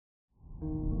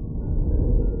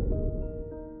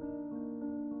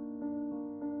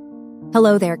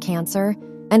Hello there, Cancer,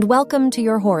 and welcome to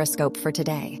your horoscope for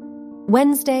today,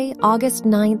 Wednesday, August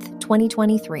 9th,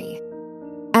 2023.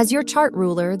 As your chart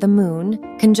ruler, the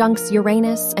moon, conjuncts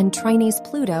Uranus and trines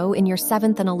Pluto in your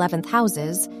 7th and 11th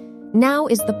houses, now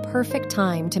is the perfect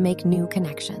time to make new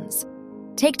connections.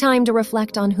 Take time to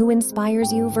reflect on who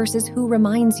inspires you versus who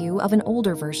reminds you of an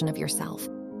older version of yourself.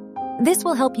 This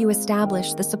will help you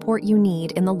establish the support you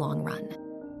need in the long run.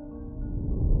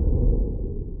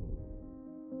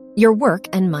 Your work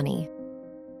and money.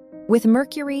 With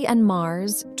Mercury and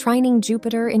Mars trining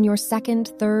Jupiter in your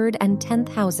 2nd, 3rd, and 10th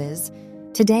houses,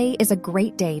 today is a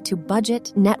great day to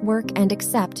budget, network, and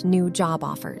accept new job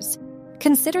offers.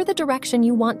 Consider the direction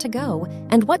you want to go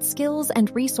and what skills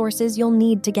and resources you'll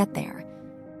need to get there.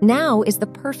 Now is the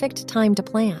perfect time to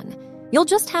plan. You'll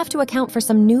just have to account for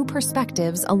some new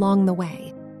perspectives along the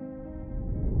way.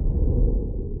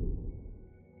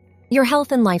 Your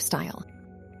health and lifestyle.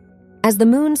 As the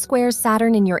moon squares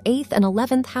Saturn in your 8th and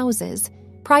 11th houses,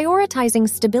 prioritizing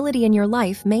stability in your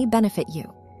life may benefit you.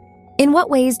 In what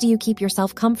ways do you keep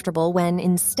yourself comfortable when,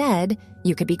 instead,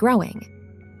 you could be growing?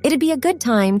 It'd be a good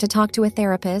time to talk to a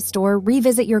therapist or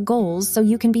revisit your goals so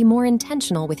you can be more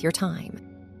intentional with your time.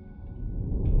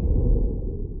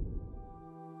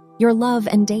 Your love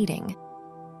and dating.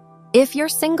 If you're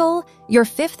single, your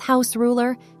 5th house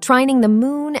ruler, trining the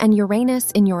moon and Uranus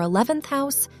in your 11th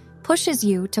house, pushes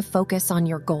you to focus on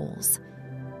your goals.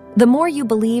 The more you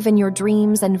believe in your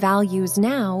dreams and values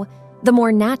now, the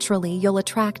more naturally you'll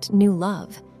attract new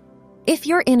love. If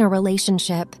you're in a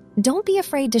relationship, don't be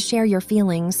afraid to share your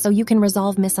feelings so you can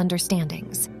resolve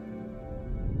misunderstandings.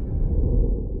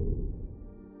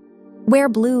 Wear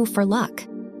blue for luck.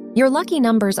 Your lucky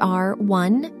numbers are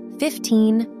 1,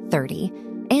 15, 30,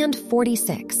 and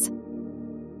 46.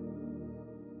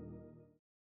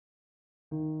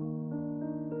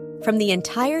 From the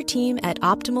entire team at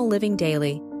Optimal Living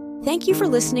Daily, thank you for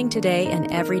listening today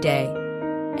and every day.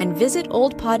 And visit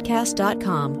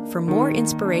oldpodcast.com for more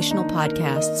inspirational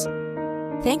podcasts.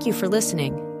 Thank you for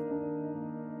listening.